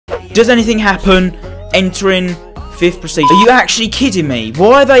Does anything happen? Entering 5th procedure. Are you actually kidding me?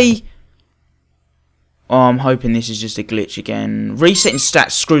 Why are they... Oh, I'm hoping this is just a glitch again. Resetting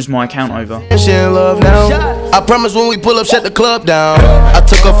stats screws my account over. I promise when we pull up, shut the club down. I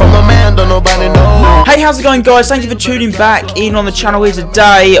took her from a man, don't nobody know. Hey, how's it going, guys? Thank you for tuning back in on the channel here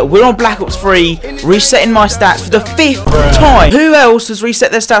today. We're on Black Ops 3, resetting my stats for the 5th time. Who else has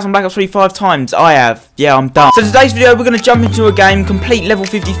reset their stats on Black Ops 3 5 times? I have. Yeah, I'm done. So today's video, we're going to jump into a game, complete level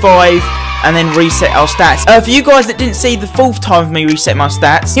 55, and then reset our stats. For you guys that didn't see the 4th time of me reset my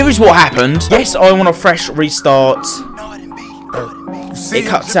stats, here is what happened. Yes, I want a fresh restart. It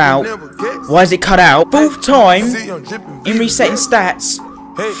cuts out. Why is it cut out? 4th time in resetting stats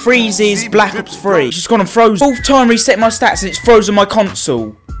freezes Black Ops 3. It's just gone and frozen. 4th time resetting my stats and it's frozen my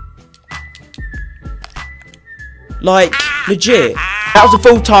console. Like, legit. That was the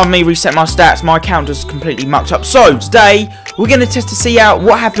 4th time me reset my stats. My account just completely mucked up. So, today, we're going to test to see out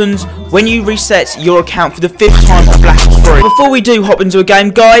what happens when you reset your account for the 5th time on Black Ops 3. Before we do hop into a game,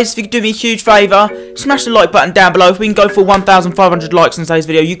 guys, if you could do me a huge favour, smash the like button down below. If we can go for 1,500 likes in today's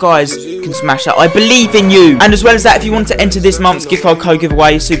video, you guys can smash that. I believe in you. And as well as that, if you want to enter this month's gift card code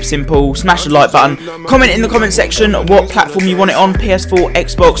giveaway, super simple. Smash the like button. Comment in the comment section what platform you want it on. PS4,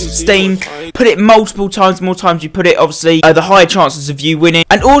 Xbox, Steam. Put it multiple times. The more times you put it, obviously, the higher chances of you winning.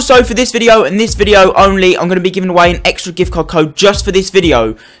 And also for this video and this video only, I'm going to be giving away an extra gift card code just for this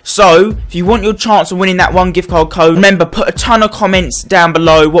video. So if you want your chance of winning that one gift card code, remember, put a ton of comments down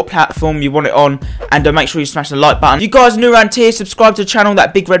below what platform you want it on, and make sure you smash the like button. If you guys are new around here, subscribe to the channel,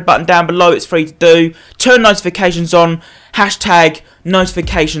 that big red button down below, it's free to do. Turn notifications on, hashtag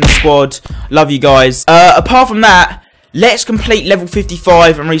notification squad. Love you guys. Apart from that, let's complete level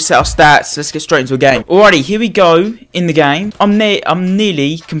 55 and reset our stats. Let's get straight into a game. Alrighty, here we go in the game. I'm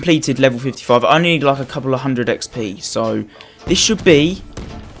nearly completed level 55. I only need like a couple of 100 XP, so this should be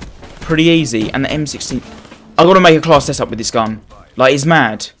pretty easy. And the M16, I gotta make a class test up with this gun. Like, it's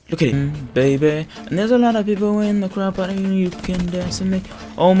mad. Look at it, baby. And there's a lot of people in the crowd, but you can dance with me.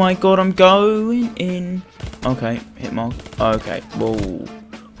 Oh my god, I'm going in. Okay, hit mark. Okay, whoa,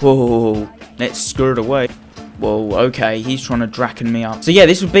 whoa. Let's screw it away. Whoa, okay, he's trying to draken me up. So yeah,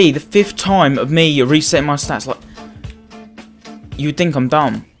 this would be the 5th time of me resetting my stats. Like, you'd think I'm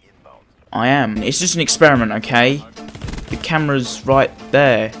dumb. I am. It's just an experiment, okay? The camera's right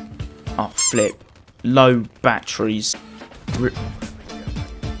there. Oh, flip. Low batteries. We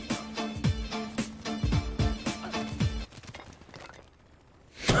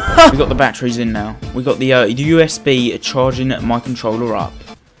got the batteries in now. We got the USB charging my controller up.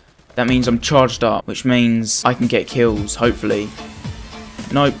 That means I'm charged up, which means I can get kills, hopefully.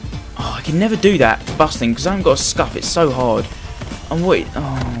 Nope. Oh, I can never do that, busting, because I haven't got a scuff. It's so hard. I'm wait.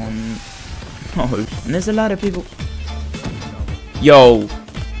 Oh, no. And there's a lot of people. Yo.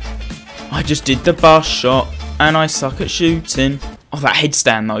 I just did the bus shot, and I suck at shooting. Oh, that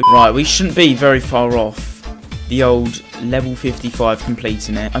headstand, though. Right, we shouldn't be very far off the old level 55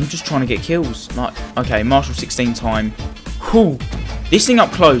 completing it. I'm just trying to get kills. Like, okay, Marshall 16 time. Whew. This thing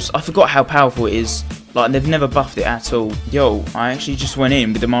up close, I forgot how powerful it is. Like, they've never buffed it at all. Yo, I actually just went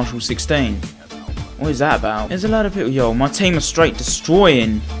in with the Marshall 16. What is that about? There's a lot of people. Yo, my team are straight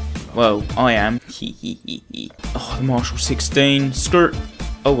destroying. Well, I am. Oh, the Marshall 16. Skirt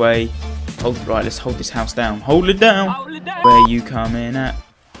away. Hold, right, let's hold this house down. Hold it down. Hold it down. Where you coming at?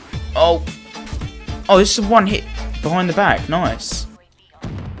 Oh. Oh, this is one hit behind the back. Nice.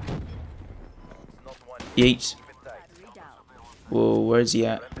 Yeet. Whoa, where is he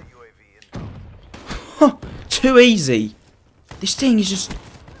at? Too easy. This thing is just...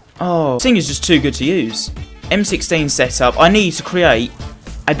 Oh, this thing is just too good to use. M16 setup. I need to create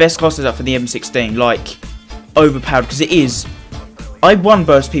a best class setup for the M16. Like, overpowered, because it is. I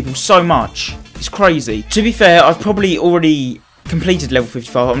one-burst people so much. It's crazy. To be fair, I've probably already completed level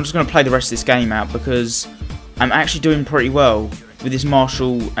 55. I'm just going to play the rest of this game out, because I'm actually doing pretty well with this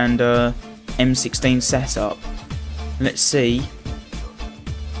Marshall and M16 setup. Let's see.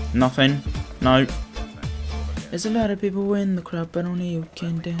 Nothing. No. There's a lot of people in the crowd, but only you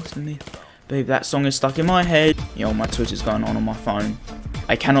can dance with me. Babe, that song is stuck in my head. Yo, my Twitter's going on my phone.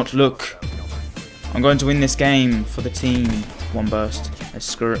 I cannot look. I'm going to win this game for the team. One burst. Let's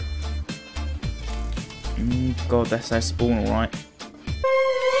screw it. God, that's their spawn, alright.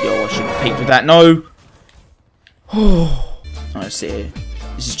 Yo, I should have peeked with that. No! Oh. Alright, sit here.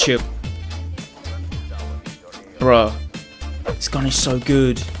 This is chill. Bruh. This gun is so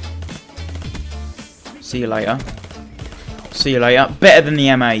good. See you later. See you later. Better than the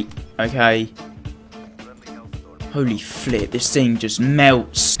M8. Okay. Holy flip. This thing just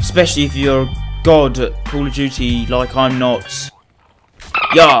melts. Especially if you're a god at Call of Duty like I'm not.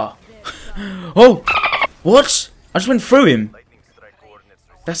 Yeah. Oh! What? I just went through him.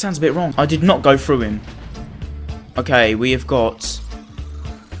 That sounds a bit wrong. I did not go through him. Okay, we have got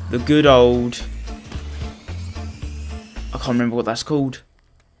the good old... I can't remember what that's called.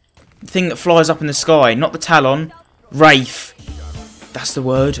 The thing that flies up in the sky. Not the Talon. Wraith. That's the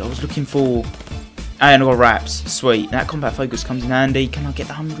word I was looking for. And I got wraps. Sweet. That combat focus comes in handy. Can I get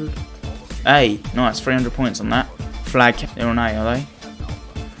the 100? Hey, nice. 300 points on that. Flag. They're on A, are they?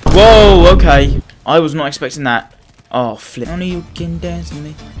 Whoa, okay. I was not expecting that. Oh, flip. Only you can dance with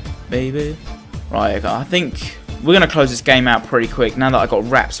me, baby. Right, okay. I think we're going to close this game out pretty quick now that I got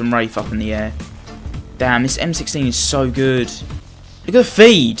wraps and Wraith up in the air. Damn, this M16 is so good. Look at the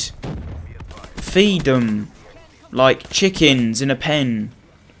feed. Feed them. Like chickens in a pen.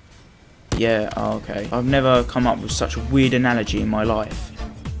 Yeah, oh, okay. I've never come up with such a weird analogy in my life.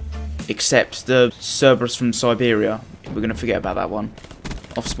 Except the Cerberus from Siberia. We're going to forget about that one.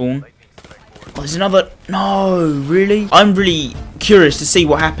 Off spawn. Oh, there's another... No, really? I'm really curious to see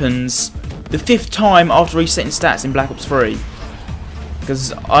what happens the 5th time after resetting stats in Black Ops 3.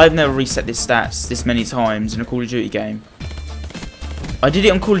 Because I've never reset this stats this many times in a Call of Duty game. I did it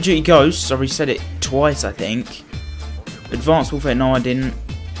on Call of Duty Ghosts. I reset it twice, I think. Advanced Warfare, no I didn't.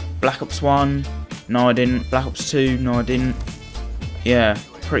 Black Ops 1, no I didn't. Black Ops 2, no I didn't. Yeah,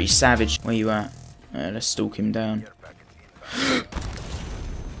 pretty savage. Where you at? Let's stalk him down.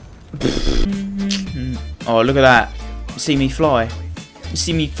 Oh, look at that. You see me fly? You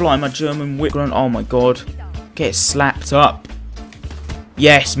see me fly my German whip? Oh my god. Get slapped up.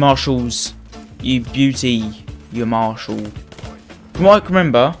 Yes, marshals. You beauty. You marshal. From what I can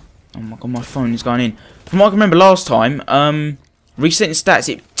remember... Oh my god, my phone is going in. From what I can remember last time, resetting stats,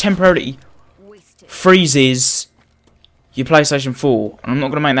 it temporarily freezes your PlayStation 4. And I'm not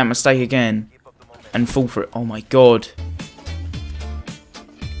going to make that mistake again. And fall for it. Oh my god.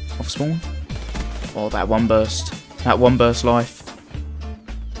 Off spawn. Oh, that one burst. That one burst life.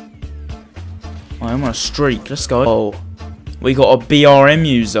 I'm on a streak. Let's go. Oh. We got a BRM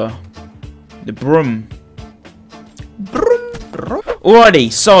user. The Brum.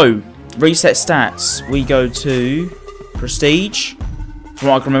 Alrighty, so reset stats. We go to Prestige. From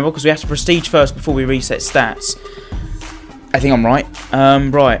what I can remember, because we have to Prestige first before we reset stats. I think I'm right.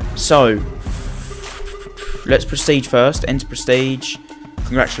 Right, so let's Prestige first. Enter Prestige.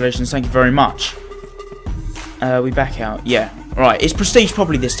 Congratulations, thank you very much. We back out. Yeah. Right, it's Prestige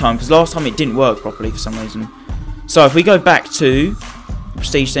properly this time, because last time it didn't work properly for some reason. So if we go back to the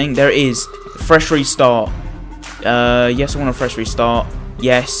Prestige thing, there it is. Fresh restart. Yes, I want a fresh restart.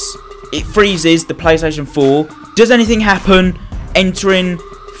 Yes. It freezes the PlayStation 4. Does anything happen? Entering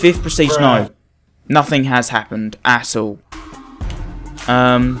 5th Prestige? No. Nothing has happened at all.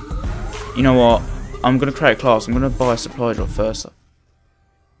 You know what? I'm going to create a class. I'm going to buy a supply drop first.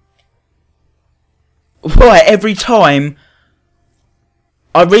 Right, every time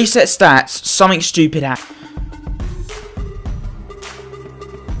I reset stats, something stupid happens.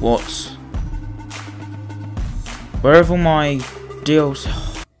 What? Where have all my DLC...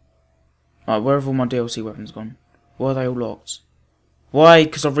 Right, where have all my DLC weapons gone? Why are they all locked? Why?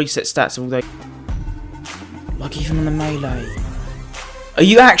 Because I've reset stats, all they... Like even on the melee. Are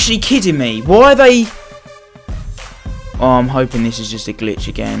you actually kidding me? Why are they... Oh, I'm hoping this is just a glitch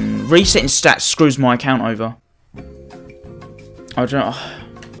again. Resetting stats screws my account over. I don't know.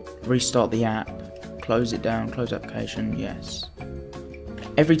 Restart the app. Close it down. Close application. Yes.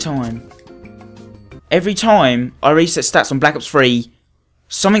 Every time I reset stats on Black Ops 3,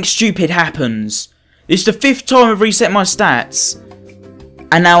 something stupid happens. It's the 5th time I've reset my stats,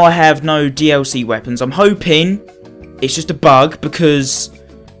 and now I have no DLC weapons. I'm hoping it's just a bug, because,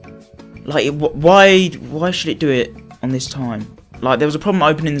 like, why should it do it on this time? Like, there was a problem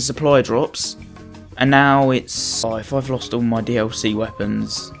opening the supply drops, and now it's... Oh, if I've lost all my DLC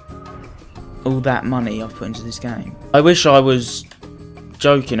weapons, all that money I've put into this game. I wish I was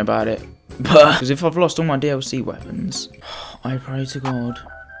joking about it, but because if I've lost all my DLC weapons, I pray to God.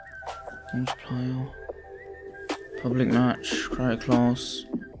 Multiplayer, public match, create a class.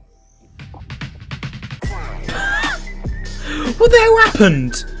 What the hell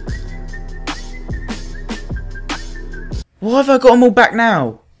happened? Why have I got them all back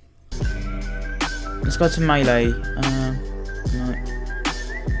now? Let's go to melee. No.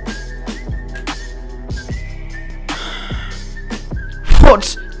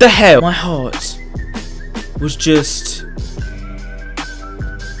 What the hell? My heart was just...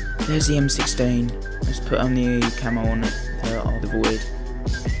 There's the M16. Let's put on the camo on it. The void.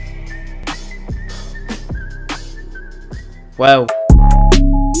 Well...